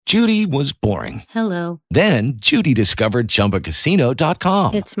Judy was boring. Hello. Then Judy discovered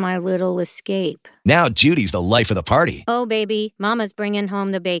ChumbaCasino.com. It's my little escape. Now Judy's the life of the party. Oh, baby, mama's bringing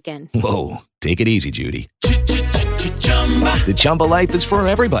home the bacon. Whoa, take it easy, Judy. The Chumba life is for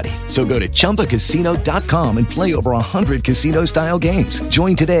everybody. So go to ChumbaCasino.com and play over 100 casino-style games.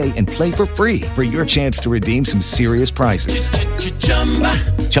 Join today and play for free for your chance to redeem some serious prizes.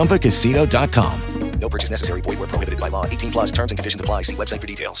 ChumbaCasino.com. No purchase necessary. Void where prohibited by law. 18 plus terms and conditions apply. See website for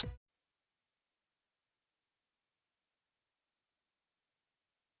details.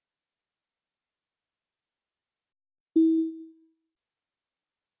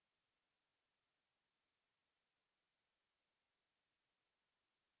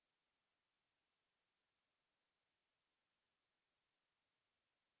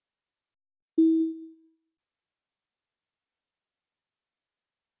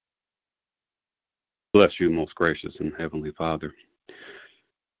 Bless you, most gracious and heavenly Father.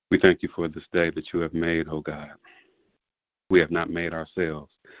 We thank you for this day that you have made, O God. We have not made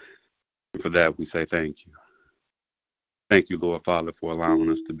ourselves. And for that, we say thank you. Thank you, Lord Father, for allowing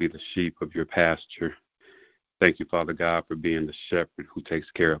us to be the sheep of your pasture. Thank you, Father God, for being the shepherd who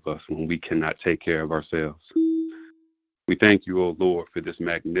takes care of us when we cannot take care of ourselves. We thank you, O Lord, for this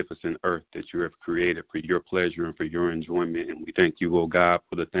magnificent earth that you have created for your pleasure and for your enjoyment. And we thank you, O God,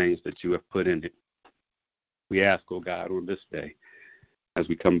 for the things that you have put in it. We ask, O God, on this day, as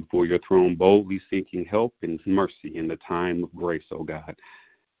we come before your throne boldly seeking help and mercy in the time of grace, O God,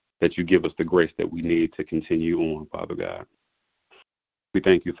 that you give us the grace that we need to continue on, Father God. We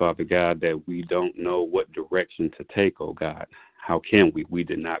thank you, Father God, that we don't know what direction to take, O God. How can we? We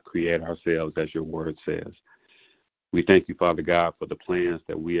did not create ourselves, as your word says. We thank you, Father God, for the plans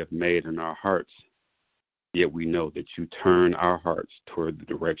that we have made in our hearts, yet we know that you turn our hearts toward the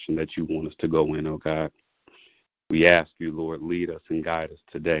direction that you want us to go in, O God. We ask you, Lord, lead us and guide us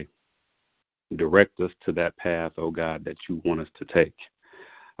today. Direct us to that path, O God, that you want us to take.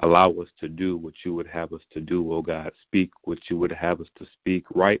 Allow us to do what you would have us to do, O God. Speak what you would have us to speak.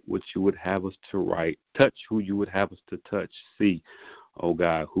 Write what you would have us to write. Touch who you would have us to touch. See, O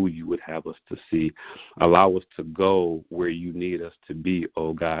God, who you would have us to see. Allow us to go where you need us to be,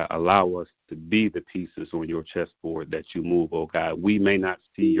 O God. Allow us to be the pieces on your chessboard that you move, O God. We may not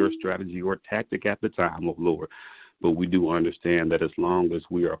see your strategy or tactic at the time, O Lord, but we do understand that as long as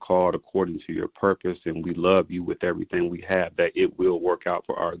we are called according to your purpose and we love you with everything we have, that it will work out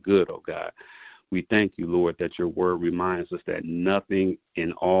for our good, oh God. We thank you, Lord, that your word reminds us that nothing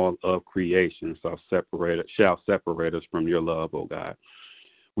in all of creation shall separate us from your love, oh God.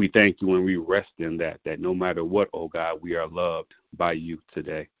 We thank you and we rest in that no matter what, oh God, we are loved by you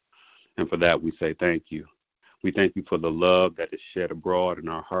today. And for that, we say thank you. We thank you for the love that is shed abroad in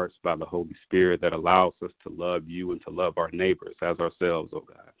our hearts by the Holy Spirit that allows us to love you and to love our neighbors as ourselves, oh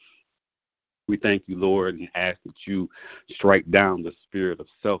God. We thank you, Lord, and ask that you strike down the spirit of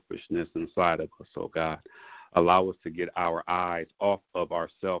selfishness inside of us, oh God. Allow us to get our eyes off of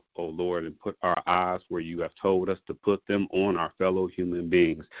ourselves, oh Lord, and put our eyes where you have told us to put them, on our fellow human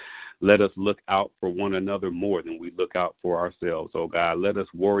beings. Let us look out for one another more than we look out for ourselves, oh God. Let us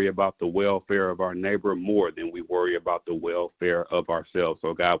worry about the welfare of our neighbor more than we worry about the welfare of ourselves,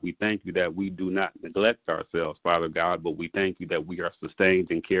 oh God. We thank you that we do not neglect ourselves, Father God, but we thank you that we are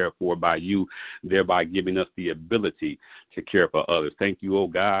sustained and cared for by you, thereby giving us the ability to care for others. Thank you, oh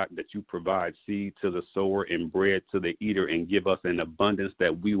God, that you provide seed to the sower and bread to the eater and give us an abundance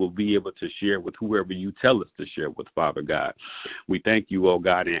that we will be able to share with whoever you tell us to share with, Father God. We thank you, oh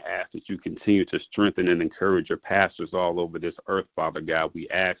God, and ask that you continue to strengthen and encourage your pastors all over this earth, Father God. We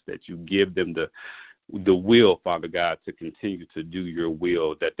ask that you give them the will, Father God, to continue to do your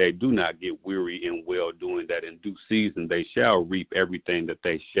will, that they do not get weary in well doing, that in due season they shall reap everything that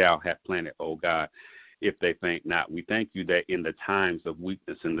they shall have planted, oh God, if they faint not. We thank you that in the times of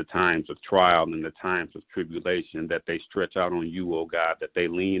weakness, in the times of trial, in the times of tribulation, that they stretch out on you, oh God, that they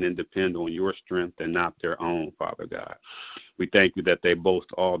lean and depend on your strength and not their own, Father God. We thank you that they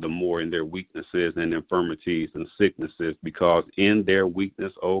boast all the more in their weaknesses and infirmities and sicknesses, because in their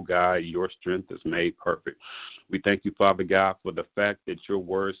weakness, oh God, your strength is made perfect. We thank you, Father God, for the fact that your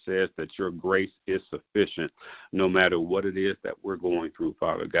word says that your grace is sufficient no matter what it is that we're going through,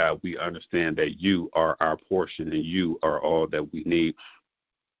 Father God. We understand that you are our portion and you are all that we need.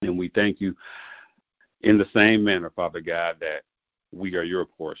 And we thank you in the same manner, Father God, that we are your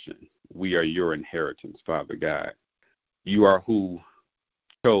portion. We are your inheritance, Father God. You are who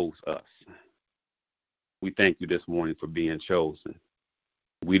chose us. We thank you this morning for being chosen.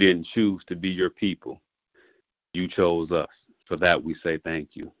 We didn't choose to be your people. You chose us. For that, we say thank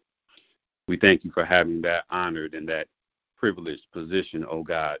you. We thank you for having that honored and that privileged position, oh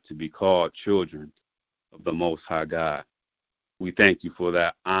God, to be called children of the Most High God. We thank you for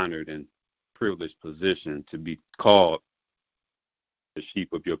that honored and privileged position to be called the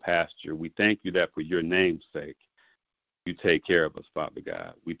sheep of your pasture. We thank you that for your name's sake, you take care of us, Father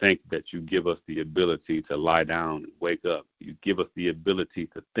God. We thank you that you give us the ability to lie down and wake up. You give us the ability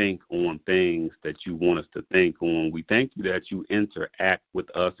to think on things that you want us to think on. We thank you that you interact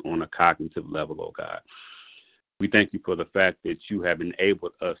with us on a cognitive level, oh God. We thank you for the fact that you have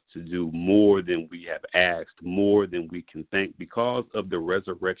enabled us to do more than we have asked, more than we can think, because of the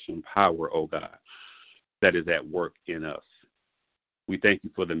resurrection power, oh God, that is at work in us. We thank you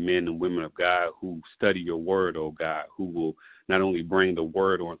for the men and women of God who study your word, oh God, who will not only bring the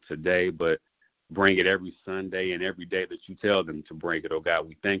word on today, but bring it every Sunday and every day that you tell them to bring it, oh God.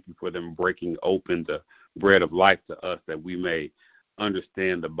 We thank you for them breaking open the bread of life to us, that we may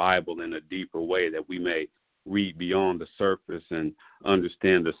understand the Bible in a deeper way, that we may read beyond the surface and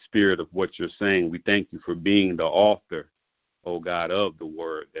understand the spirit of what you're saying. We thank you for being the author, oh God, of the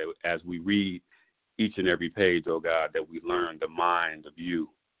word, that as we read each and every page, oh God, that we learn the mind of you,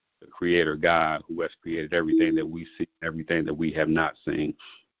 the creator God, who has created everything that we see, everything that we have not seen.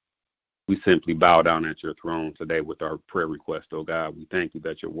 We simply bow down at your throne today with our prayer request, oh God. We thank you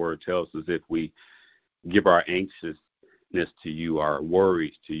that your word tells us if we give our anxiousness to you, our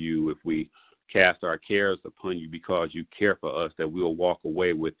worries to you, if we cast our cares upon you because you care for us, that we will walk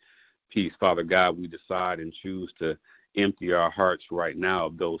away with peace. Father God, we decide and choose to empty our hearts right now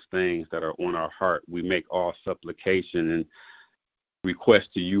of those things that are on our heart. We make all supplication and request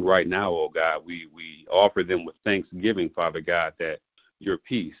to you right now, oh God. We offer them with thanksgiving, Father God, that your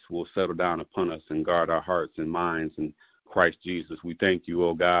peace will settle down upon us and guard our hearts and minds in Christ Jesus. We thank you,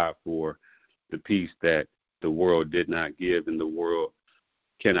 oh God, for the peace that the world did not give and the world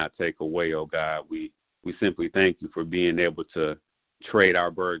cannot take away, oh God. We simply thank you for being able to trade our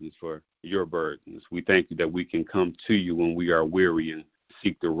burdens for your burdens. We thank you that we can come to you when we are weary and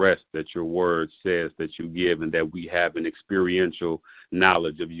seek the rest that your word says that you give, and that we have an experiential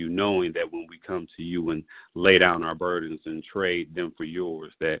knowledge of you, knowing that when we come to you and lay down our burdens and trade them for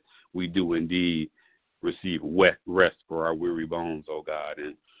yours, that we do indeed receive rest for our weary bones, oh God,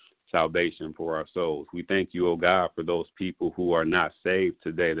 and salvation for our souls. We thank you, oh God, for those people who are not saved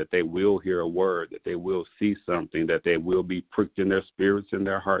today, that they will hear a word, that they will see something, that they will be pricked in their spirits and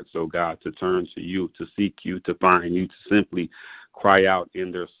their hearts, oh God, to turn to you, to seek you, to find you, to simply cry out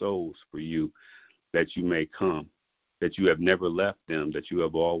in their souls for you, that you may come, that you have never left them, that you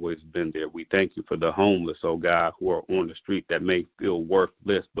have always been there. We thank you for the homeless, oh God, who are on the street that may feel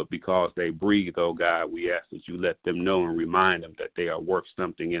worthless, but because they breathe, oh God, we ask that you let them know and remind them that they are worth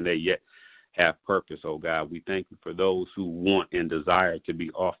something and they yet have purpose, oh God. We thank you for those who want and desire to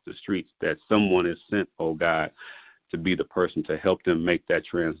be off the streets, that someone is sent, oh God, to be the person to help them make that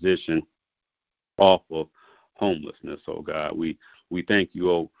transition off of homelessness, oh God. We thank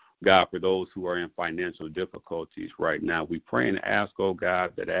you, oh God, for those who are in financial difficulties right now. We pray and ask, oh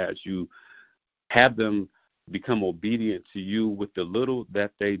God, that as you have them become obedient to you with the little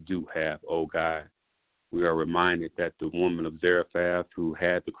that they do have, oh God, we are reminded that the woman of Zarephath who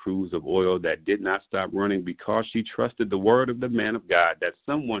had the cruse of oil that did not stop running because she trusted the word of the man of God, that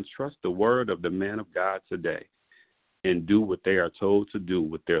someone trust the word of the man of God today and do what they are told to do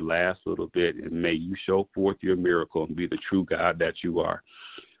with their last little bit, and may you show forth your miracle and be the true God that you are.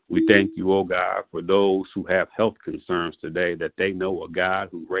 We thank you, oh God, for those who have health concerns today, that they know a God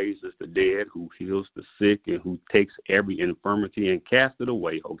who raises the dead, who heals the sick, and who takes every infirmity and casts it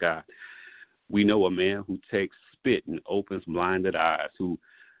away, oh God. We know a man who takes spit and opens blinded eyes, who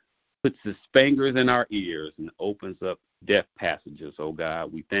puts his fingers in our ears and opens up deaf passages, oh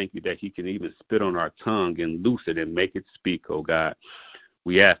God. We thank you that he can even spit on our tongue and loose it and make it speak, oh God.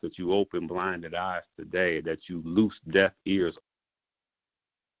 We ask that you open blinded eyes today, that you loose deaf ears,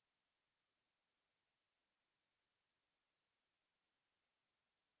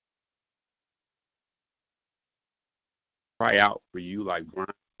 cry out for you like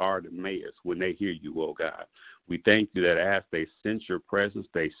blind Bartimaeus when they hear you, oh God. We thank you that as they sense your presence,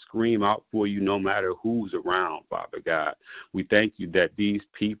 they scream out for you no matter who's around, Father God. We thank you that these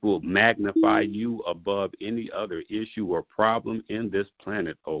people magnify you above any other issue or problem in this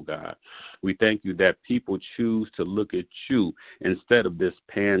planet, oh God. We thank you that people choose to look at you instead of this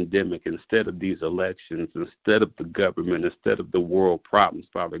pandemic, instead of these elections, instead of the government, instead of the world problems,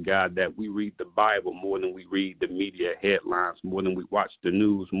 Father God, that we read the Bible more than we read the media headlines, more than we watch the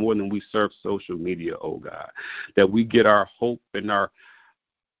news, more than we surf social media, oh God. That we get our hope and our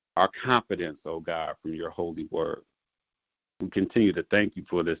confidence, oh God, from your holy word. We continue to thank you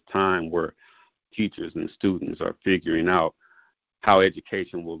for this time where teachers and students are figuring out how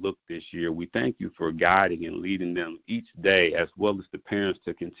education will look this year. We thank you for guiding and leading them each day, as well as the parents,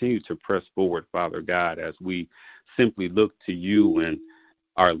 to continue to press forward, Father God, as we simply look to you and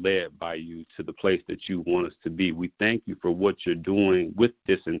are led by you to the place that you want us to be. We thank you for what you're doing with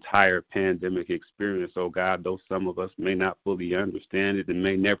this entire pandemic experience, oh God. Though some of us may not fully understand it and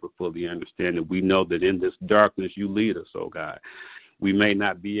may never fully understand it, we know that in this darkness you lead us, oh God. We may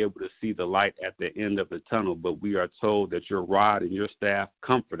not be able to see the light at the end of the tunnel, but we are told that your rod and your staff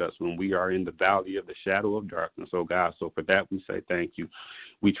comfort us when we are in the valley of the shadow of darkness, oh God. So for that, we say thank you.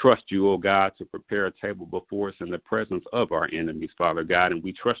 We trust you, oh God, to prepare a table before us in the presence of our enemies, Father God, and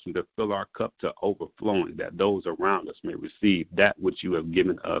we trust you to fill our cup to overflowing, that those around us may receive that which you have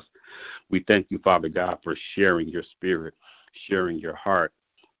given us. We thank you, Father God, for sharing your spirit, sharing your heart.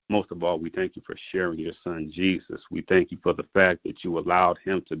 Most of all, we thank you for sharing your son, Jesus. We thank you for the fact that you allowed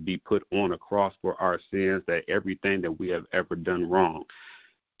him to be put on a cross for our sins, that everything that we have ever done wrong,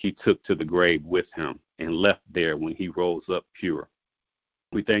 he took to the grave with him and left there when he rose up pure.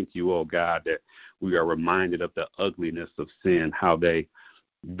 We thank you, oh God, that we are reminded of the ugliness of sin, how they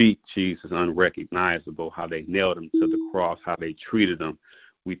beat Jesus unrecognizable, how they nailed him to the cross, how they treated him.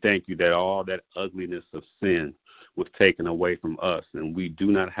 We thank you that all that ugliness of sin was taken away from us, and we do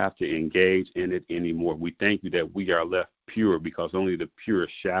not have to engage in it anymore. We thank you that we are left pure, because only the pure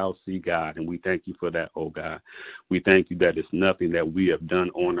shall see God, and we thank you for that, oh God. We thank you that it's nothing that we have done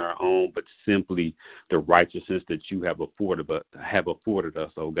on our own, but simply the righteousness that you have afforded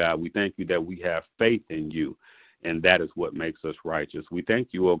us, oh God. We thank you that we have faith in you, and that is what makes us righteous. We thank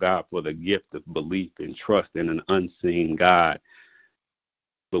you, oh God, for the gift of belief and trust in an unseen God,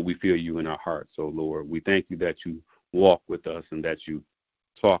 but we feel you in our hearts, oh Lord. We thank you that you walk with us and that you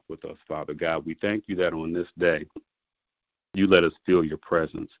talk with us, Father God. We thank you that on this day, you let us feel your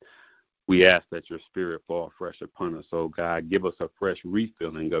presence. We ask that your spirit fall fresh upon us, oh God. Give us a fresh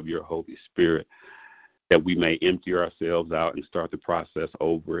refilling of your Holy Spirit, that we may empty ourselves out and start the process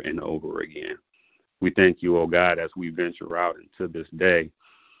over and over again. We thank you, oh God, as we venture out into this day,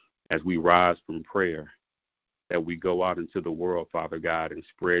 as we rise from prayer, that we go out into the world, Father God, and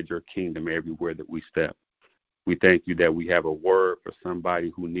spread your kingdom everywhere that we step. We thank you that we have a word for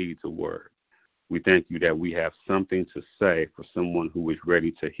somebody who needs a word. We thank you that we have something to say for someone who is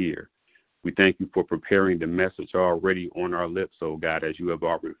ready to hear. We thank you for preparing the message already on our lips, oh God, as you have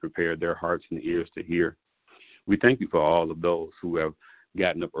already prepared their hearts and ears to hear. We thank you for all of those who have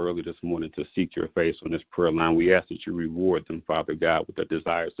gotten up early this morning to seek your face on this prayer line. We ask that you reward them, Father God, with the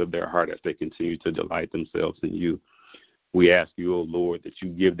desires of their heart as they continue to delight themselves in you. We ask you, oh Lord, that you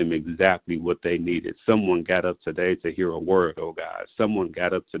give them exactly what they needed. Someone got up today to hear a word, oh God. Someone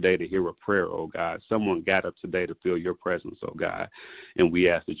got up today to hear a prayer, oh God. Someone got up today to feel your presence, oh God. And we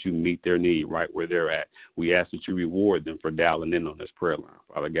ask that you meet their need right where they're at. We ask that you reward them for dialing in on this prayer line,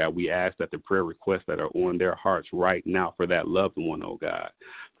 Father God. We ask that the prayer requests that are on their hearts right now for that loved one, oh God,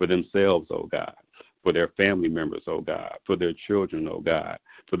 for themselves, oh God, for their family members, oh God, for their children, oh God,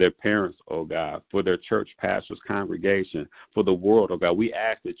 for their parents, oh God, for their church pastors, congregation, for the world, oh God. We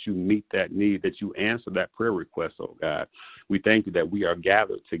ask that you meet that need, that you answer that prayer request, oh God. We thank you that we are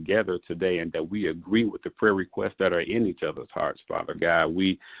gathered together today and that we agree with the prayer requests that are in each other's hearts, Father God.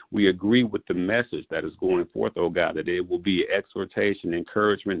 We agree with the message that is going forth, oh God, that it will be exhortation,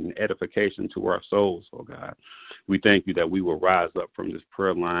 encouragement, and edification to our souls, oh God. We thank you that we will rise up from this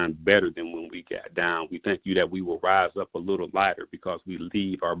prayer line better than when we got down. We thank you that we will rise up a little lighter because we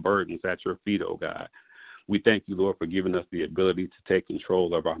leave our burdens at your feet, oh God. We thank you, Lord, for giving us the ability to take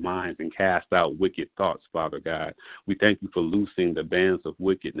control of our minds and cast out wicked thoughts, Father God. We thank you for loosing the bands of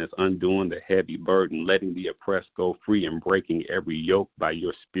wickedness, undoing the heavy burden, letting the oppressed go free, and breaking every yoke by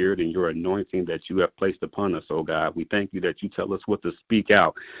your spirit and your anointing that you have placed upon us, oh God. We thank you that you tell us what to speak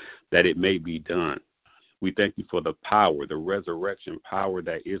out, that it may be done. We thank you for the power, the resurrection power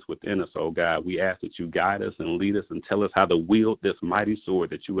that is within us, oh God. We ask that you guide us and lead us and tell us how to wield this mighty sword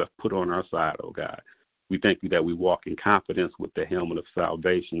that you have put on our side, oh God. We thank you that we walk in confidence with the helmet of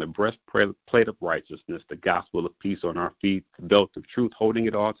salvation, the breastplate of righteousness, the gospel of peace on our feet, the belt of truth holding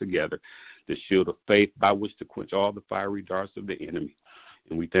it all together, the shield of faith by which to quench all the fiery darts of the enemy.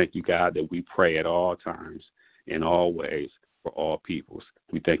 And we thank you, God, that we pray at all times, in all ways, for all peoples.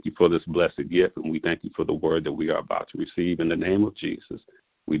 We thank you for this blessed gift, and we thank you for the word that we are about to receive. In the name of Jesus,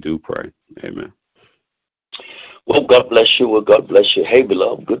 we do pray. Amen. Well, God bless you. Well, God bless you. Hey,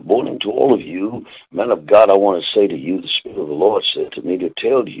 beloved, good morning to all of you. Man of God, I want to say to you, the Spirit of the Lord said to me to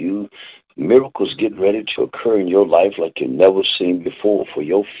tell you Miracles getting ready to occur in your life like you've never seen before. For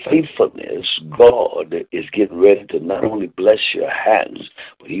your faithfulness, God is getting ready to not only bless your hands,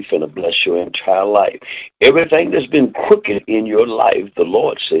 but He's going to bless your entire life. Everything that's been crooked in your life, the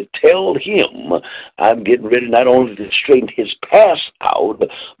Lord said, tell Him I'm getting ready not only to straighten his past out,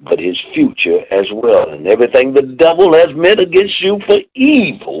 but his future as well. And everything the devil has meant against you for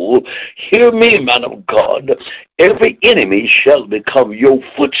evil, hear me, man of God, every enemy shall become your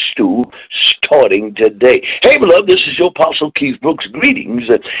footstool starting today. Hey, beloved, this is your Apostle Keith Brooks. Greetings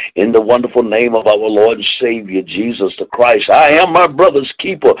in the wonderful name of our Lord and Savior, Jesus the Christ. I am my brother's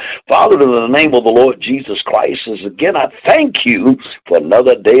keeper. Father, in the name of the Lord Jesus Christ, as again I thank you for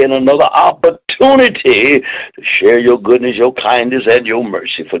another day and another opportunity to share your goodness, your kindness, and your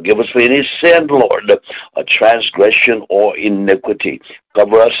mercy. Forgive us for any sin, Lord, a transgression or iniquity.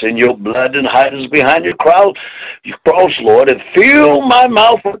 Cover us in your blood and hide us behind your cross, Lord, and fill my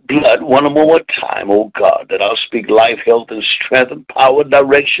mouth with blood one more time, oh God, that I'll speak life, health, and strength, and power,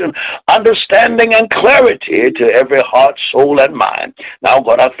 direction, understanding, and clarity to every heart, soul, and mind. Now,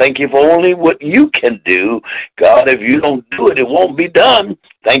 God, I thank you for only what you can do. God, if you don't do it, it won't be done.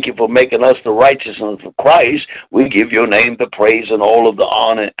 Thank you for making us the righteousness of Christ. We give your name the praise and all of the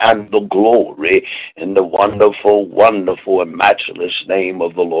honor and the glory in the wonderful, wonderful, and matchless name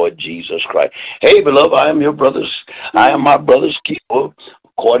of the Lord Jesus Christ. Hey, beloved, I am my brother's keeper.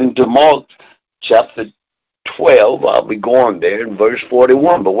 According to Mark chapter 12, I'll be going there in verse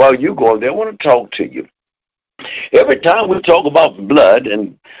 41. But while you're going there, I want to talk to you. Every time we talk about blood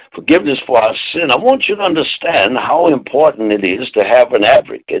and forgiveness for our sin, I want you to understand how important it is to have an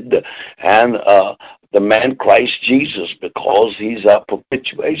advocate and the man Christ Jesus, because he's our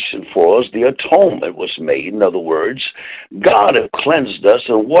propitiation for us. The atonement was made. In other words, God has cleansed us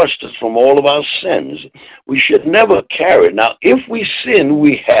and washed us from all of our sins. We should never carry. Now, if we sin,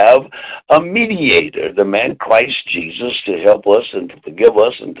 we have a mediator, the man Christ Jesus, to help us and to forgive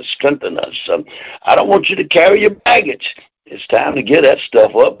us and to strengthen us. I don't want you to carry your baggage. It's time to get that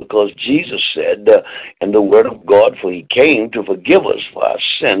stuff up, because Jesus said in the Word of God, for He came to forgive us for our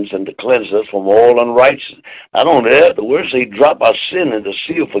sins and to cleanse us from all unrighteousness. Not only that, the Word says, drop our sin in the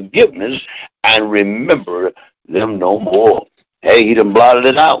sea of forgiveness and remember them no more. Hey, He done blotted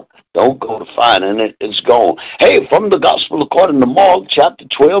it out. Don't go to finding it. It's gone. Hey, from the Gospel according to Mark, chapter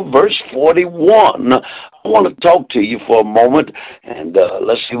 12, verse 41, I want to talk to you for a moment, and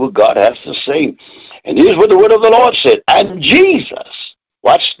let's see what God has to say. And here's what the word of the Lord said. And Jesus,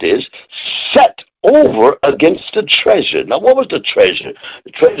 watch this, set over against the treasure. Now, what was the treasure?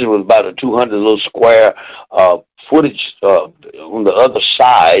 The treasure was about a 200 little square footage on the other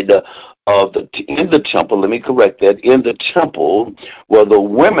side of in the temple. Let me correct that. In the temple where the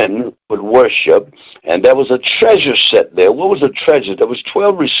women would worship, and there was a treasure set there. What was the treasure? There was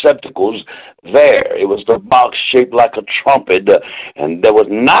 12 receptacles there. It was the box shaped like a trumpet, and there was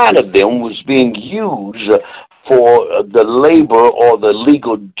 9 of them was being used for the labor or the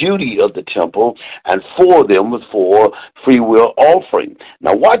legal duty of the temple, and 4 of them was for free will offering.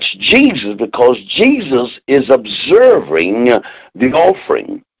 Now watch Jesus, because Jesus is observing the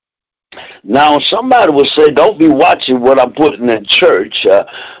offering. Now, somebody will say, don't be watching what I'm putting in church.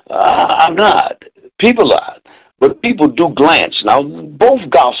 I'm not. People are. But people do glance. Now, both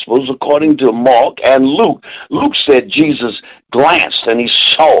Gospels, according to Mark and Luke, Luke said Jesus glanced and he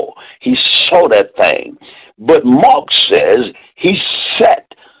saw. He saw that thing. But Mark says he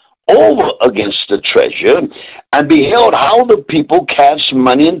sat over against the treasure and beheld how the people cast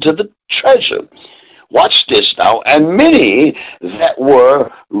money into the treasure. Watch this now. And many that were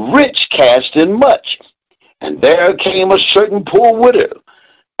rich cast in much. And there came a certain poor widow,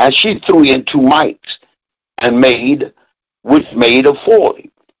 and she threw in 2 mites, and made of 40.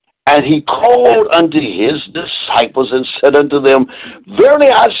 And he called unto his disciples and said unto them, verily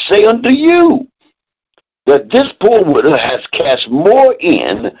I say unto you, that this poor widow has cast more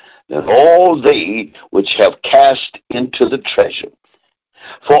in than all they which have cast into the treasure.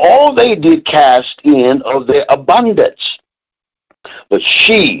 For all they did cast in of their abundance, but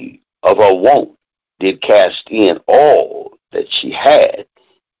she of her want did cast in all that she had,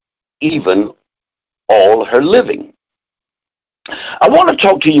 even all her living. I want to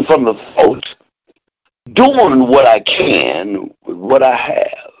talk to you from the thought, doing what I can with what I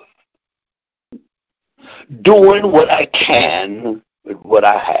have. Doing what I can with what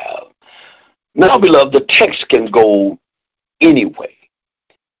I have. Now, beloved, the text can go anyway.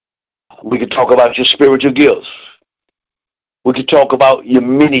 We could talk about your spiritual gifts. We could talk about your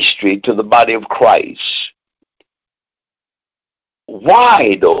ministry to the body of Christ.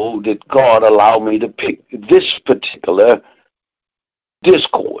 Why, though, did God allow me to pick this particular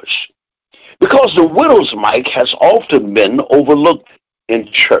discourse? Because the widow's mite has often been overlooked in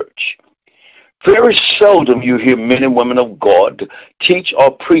church. Very seldom you hear men and women of God teach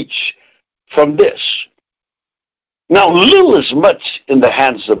or preach from this. Now, little is much in the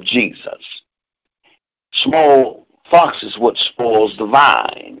hands of Jesus. Small fox is what spoils the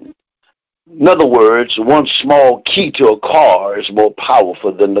vine. In other words, one small key to a car is more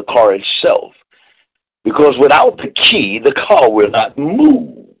powerful than the car itself. Because without the key, the car will not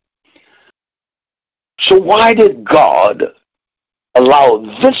move. So why did God allow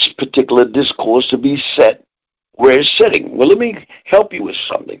this particular discourse to be set where it's sitting? Well, let me help you with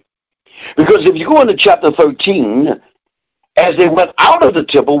something. Because if you go into chapter 13, as they went out of the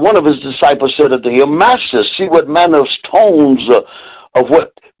temple, one of his disciples said unto him, Master, see what manner of stones of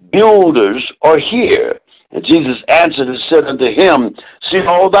what builders are here. And Jesus answered and said unto him, See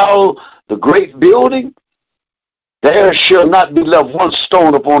thou the great building? There shall not be left one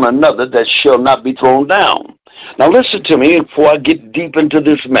stone upon another that shall not be thrown down. Now listen to me before I get deep into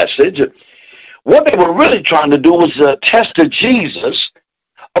this message. What they were really trying to do was test Jesus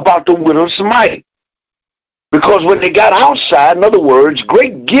about the widow's mite. Because when they got outside, in other words,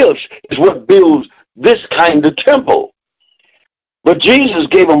 great gifts is what builds this kind of temple. But Jesus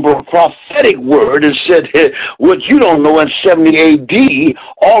gave them a prophetic word and said, what you don't know, in 70 A.D.,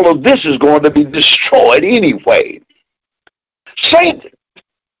 all of this is going to be destroyed anyway. Saint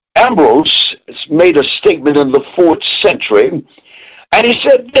Ambrose made a statement in the 4th century, and he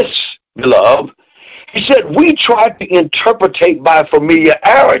said this, beloved. He said, we try to interpret by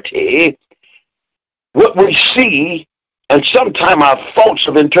familiarity what we see, and sometimes our faults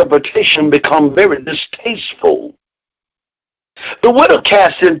of interpretation become very distasteful. The widow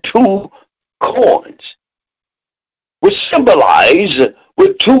cast in 2 coins, which symbolize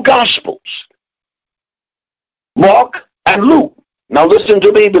with 2 gospels, Mark and Luke. Now listen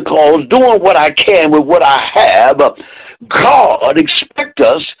to me, because doing what I can with what I have, God expects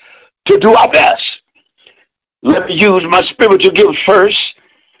us to do our best. Let me use my spiritual gift first.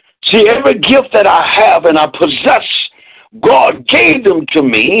 See, every gift that I have and I possess, God gave them to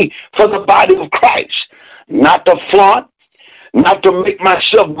me for the body of Christ. Not to flaunt, not to make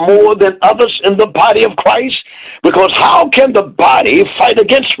myself more than others in the body of Christ. Because how can the body fight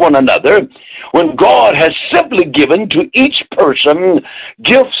against one another when God has simply given to each person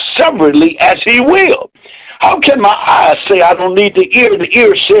gifts severally as he will? How can my eyes say I don't need the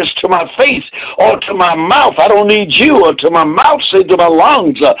ear says to my face or to my mouth, I don't need you, or to my mouth say to my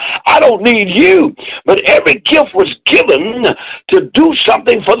lungs, I don't need you. But every gift was given to do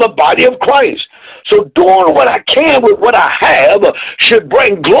something for the body of Christ. So doing what I can with what I have should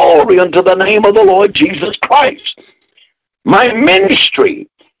bring glory unto the name of the Lord Jesus Christ. My ministry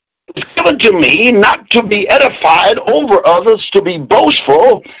is given to me not to be edified over others, to be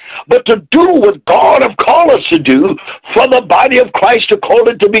boastful, but to do what God has called us to do for the body of Christ, to call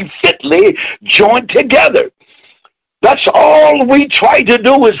it to be fitly joined together. That's all we try to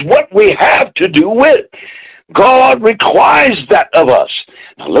do, is what we have to do with. God requires that of us.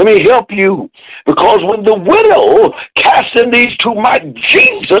 Now let me help you, because when the widow cast in these 2 mites,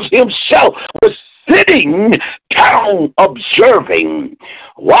 Jesus himself was sitting down observing.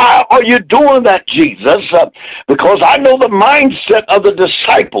 Why are you doing that, Jesus? Because I know the mindset of the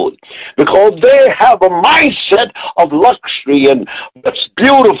disciples, because they have a mindset of luxury and that's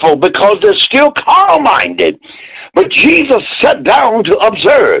beautiful, because they're still carnal-minded. But Jesus sat down to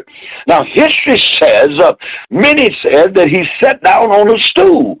observe. Now history says, many said that he sat down on a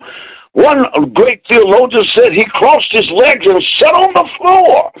stool. One great theologian said he crossed his legs and sat on the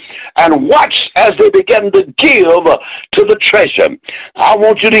floor and watched as they began to give to the treasure. I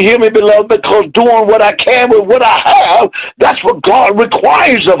want you to hear me, beloved, because doing what I can with what I have, that's what God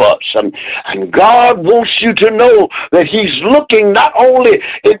requires of us. And God wants you to know that he's looking not only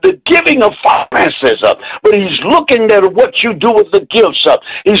at the giving of finances, but he's looking at what you do with the gifts.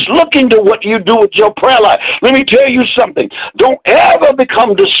 He's looking to what you do with your prayer life. Let me tell you something. Don't ever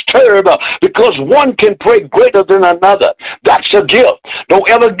become disturbed because one can pray greater than another. That's a gift. Don't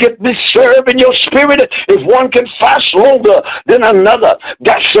ever get disturbed in your spirit if one can fast longer than another.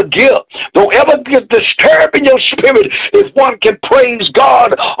 That's a gift. Don't ever get disturbed in your spirit if one can praise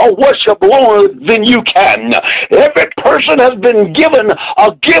God or worship longer than you can. Every person has been given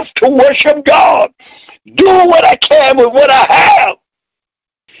a gift to worship God. Do what I can with what I have.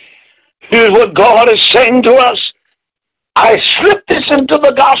 Here's what God is saying to us. I slipped this into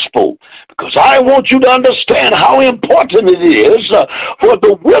the gospel because I want you to understand how important it is for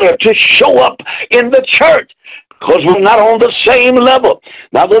the widow to show up in the church. because we're not on the same level.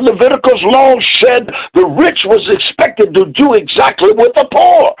 Now, the Leviticus law said the rich was expected to do exactly with the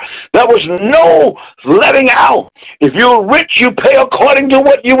poor. There was no letting out. If you're rich, you pay according to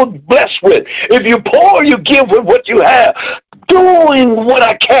what you were blessed with. If you're poor, you give with what you have. Doing what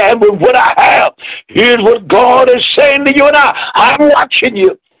I can with what I have. Here's what God is saying to you and I. I'm watching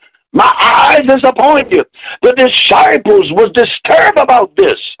you. My eyes is upon you. The disciples was disturbed about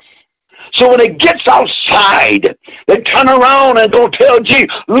this. So when it gets outside, they turn around and go tell Jesus,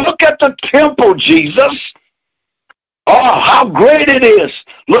 look at the temple, Jesus. Oh, how great it is.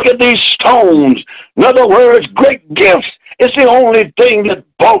 Look at these stones. In other words, great gifts. It's the only thing that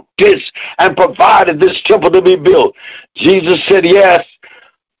bought this and provided this temple to be built. Jesus said, yes,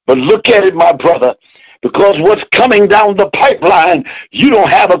 but look at it, my brother. Because what's coming down the pipeline, you don't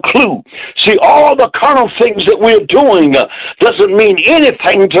have a clue. See, all the carnal things that we're doing doesn't mean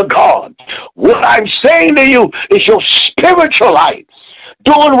anything to God. What I'm saying to you is your spiritual life.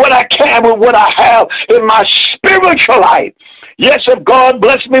 Doing what I can with what I have in my spiritual life. Yes, if God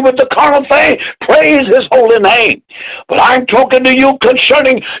bless me with the carnal thing, praise his holy name. But I'm talking to you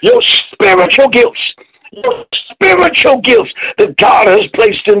concerning your spiritual gifts. Your spiritual gifts that God has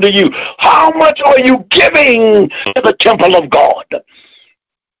placed into you. How much are you giving to the temple of God?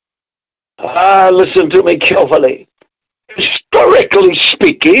 Listen to me carefully. Historically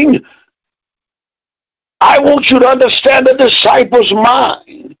speaking, I want you to understand the disciples'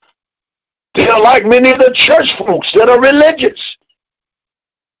 mind. They're like many of the church folks that are religious.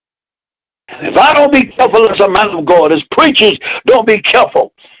 And if I don't be careful as a man of God, as preachers don't be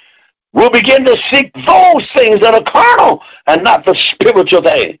careful, we'll begin to seek those things that are carnal and not the spiritual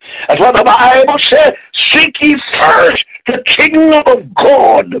thing. That's what the Bible said, seek ye first the kingdom of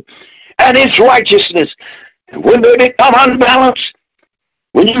God and his righteousness. And when they become unbalanced,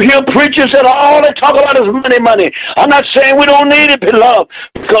 when you hear preachers that all they talk about is money, money. I'm not saying we don't need it, beloved,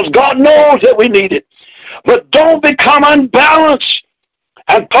 because God knows that we need it. But don't become unbalanced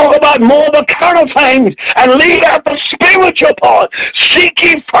and talk about more of the carnal things and leave out the spiritual part. Seek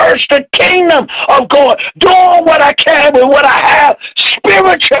ye first the kingdom of God. Doing what I can with what I have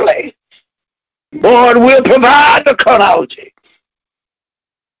spiritually. God will provide the carnality.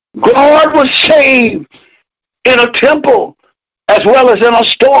 God was saved in a temple as well as in a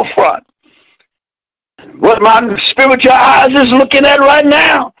storefront. What my spiritual eyes is looking at right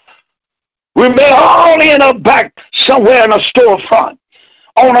now, we may all end up back somewhere in a storefront,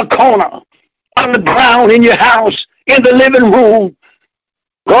 on a corner, on the ground in your house, in the living room.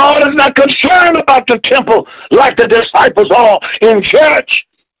 God is not concerned about the temple like the disciples are in church.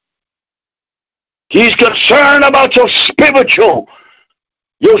 He's concerned about your spiritual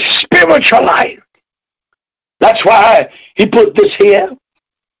life. That's why he put this here,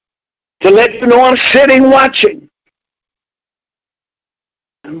 to let you know I'm sitting watching.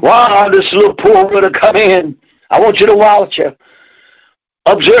 And while this little poor girl come in, I want you to watch her.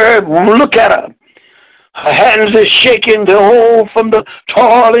 Observe, look at her. Her hands are shaking to hold from the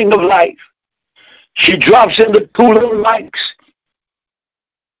toiling of life. She drops in the pool of lights.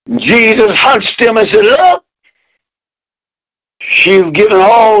 Jesus hunched him and said, look, she's given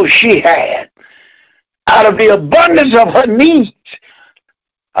all she had. Out of the abundance of her needs.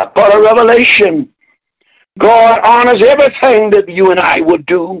 I thought a revelation. God honors everything that you and I would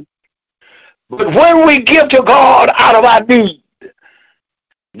do. But when we give to God out of our need,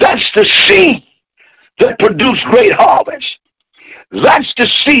 that's the seed that produces great harvest. That's the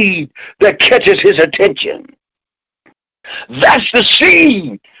seed that catches his attention. That's the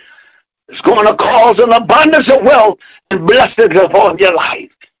seed that's going to cause an abundance of wealth and blessings upon your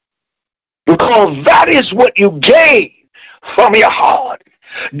life. Because that is what you gave from your heart.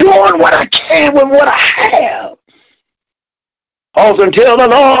 Doing what I can with what I have. Also tell the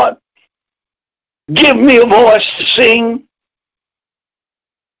Lord, give me a voice to sing.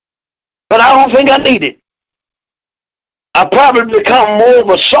 But I don't think I need it. I probably become more of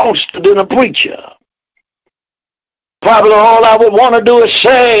a songster than a preacher. Probably all I would want to do is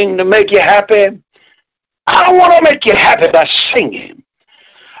sing to make you happy. I don't want to make you happy by singing.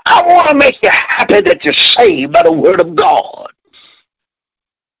 I want to make you happy that you're saved by the word of God.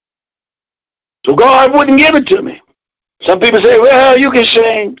 So God wouldn't give it to me. Some people say, well, you can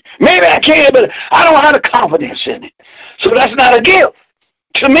sing. Maybe I can, but I don't have the confidence in it. So that's not a gift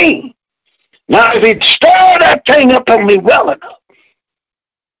to me. Now, if he'd stir that thing up on me well enough,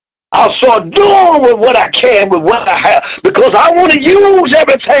 I'll start doing with what I can, with what I have, because I want to use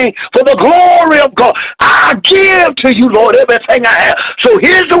everything for the glory of God. I give to you, Lord, everything I have. So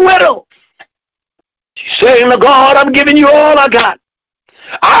here's the widow. She's saying to God, I'm giving you all I got.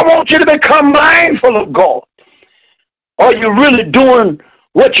 I want you to become mindful of God. Are you really doing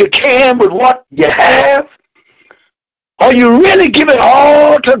what you can with what you have? Are you really giving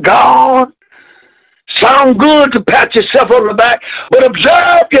all to God? Sound good to pat yourself on the back, but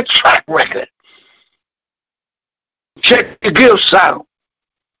observe your track record. Check your gifts out.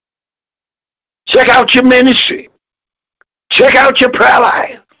 Check out your ministry. Check out your prayer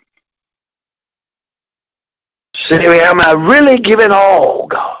life. Say, am I really giving all,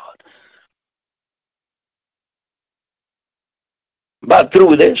 God? But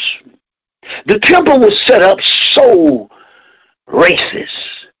through this, the temple was set up so racist.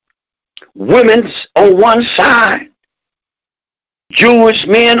 Women's on one side, Jewish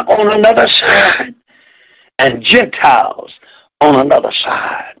men on another side, and Gentiles on another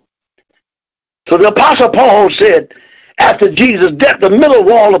side. So the Apostle Paul said, after Jesus' death, the middle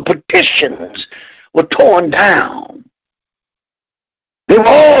wall of partitions were torn down. They were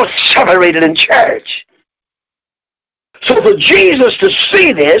all separated in church. So for Jesus to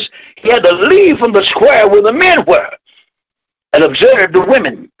see this, he had to leave from the square where the men were and observe the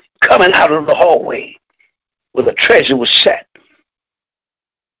women coming out of the hallway where the treasure was set.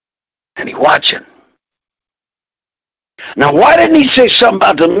 And he watching. Now, why didn't he say something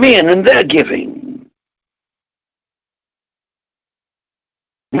about the men and their giving?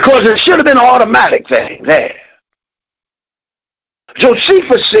 Because it should have been an automatic thing there.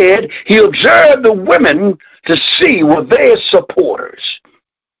 Josephus said he observed the women to see were their supporters.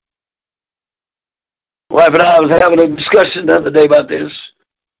 Wife and I was having a discussion the other day about this.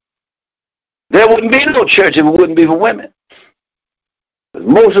 There wouldn't be no church if it wouldn't be for women.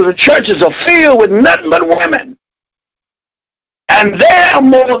 Most of the churches are filled with nothing but women. And they're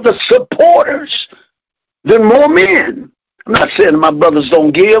more of the supporters than more men. I'm not saying my brothers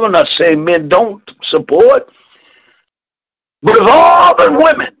don't give. I'm not saying men don't support. But if all the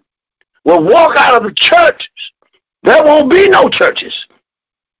women will walk out of the churches, there won't be no churches.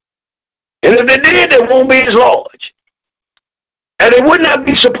 And if they did, they won't be as large. And they would not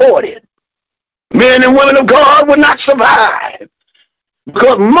be supported. Men and women of God would not survive.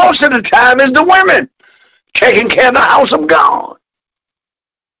 Because most of the time it's the women taking care of the house of God.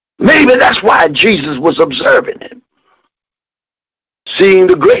 Maybe that's why Jesus was observing it. Seeing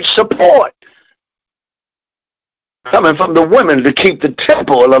the great support coming from the women to keep the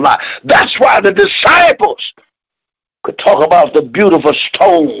temple alive. That's why the disciples could talk about the beautiful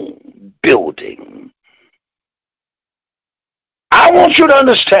stone building. I want you to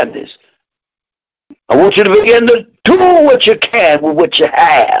understand this. I want you to begin to do what you can with what you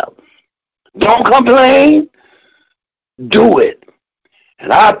have. Don't complain. Do it.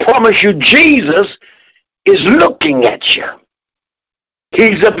 And I promise you, Jesus is looking at you.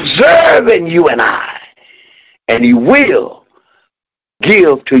 He's observing you and I. And he will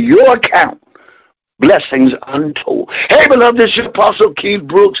give to your account blessings untold. Hey, beloved, this is Apostle Keith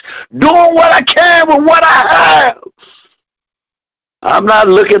Brooks, doing what I can with what I have. I'm not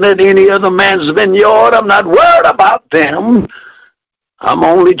looking at any other man's vineyard. I'm not worried about them. I'm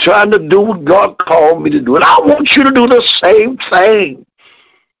only trying to do what God called me to do. And I want you to do the same thing.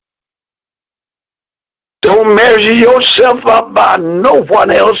 Don't measure yourself up by no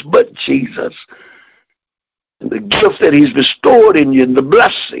one else but Jesus. And the gift that he's restored in you and the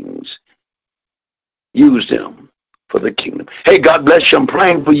blessings, use them for the kingdom. Hey, God bless you. I'm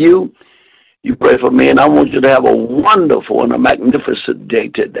praying for you. You pray for me, and I want you to have a wonderful and a magnificent day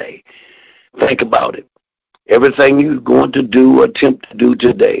today. Think about it. Everything you're going to do or attempt to do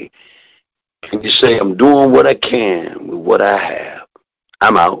today, and you say, I'm doing what I can with what I have.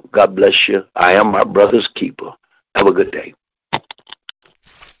 I'm out. God bless you. I am my brother's keeper. Have a good day.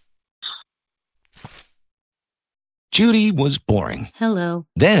 Judy was boring. Hello.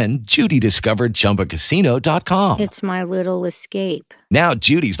 Then Judy discovered ChumbaCasino.com. It's my little escape. Now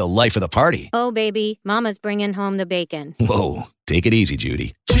Judy's the life of the party. Oh, baby, mama's bringing home the bacon. Whoa, take it easy,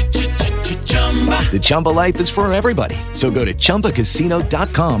 Judy. The Chumba life is for everybody. So go to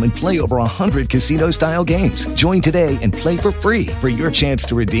ChumbaCasino.com and play over 100 casino-style games. Join today and play for free for your chance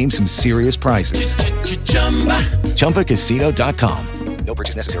to redeem some serious prizes. ChumbaCasino.com. No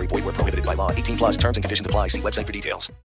purchase necessary. Void where prohibited by law. 18+ terms and conditions apply. See website for details.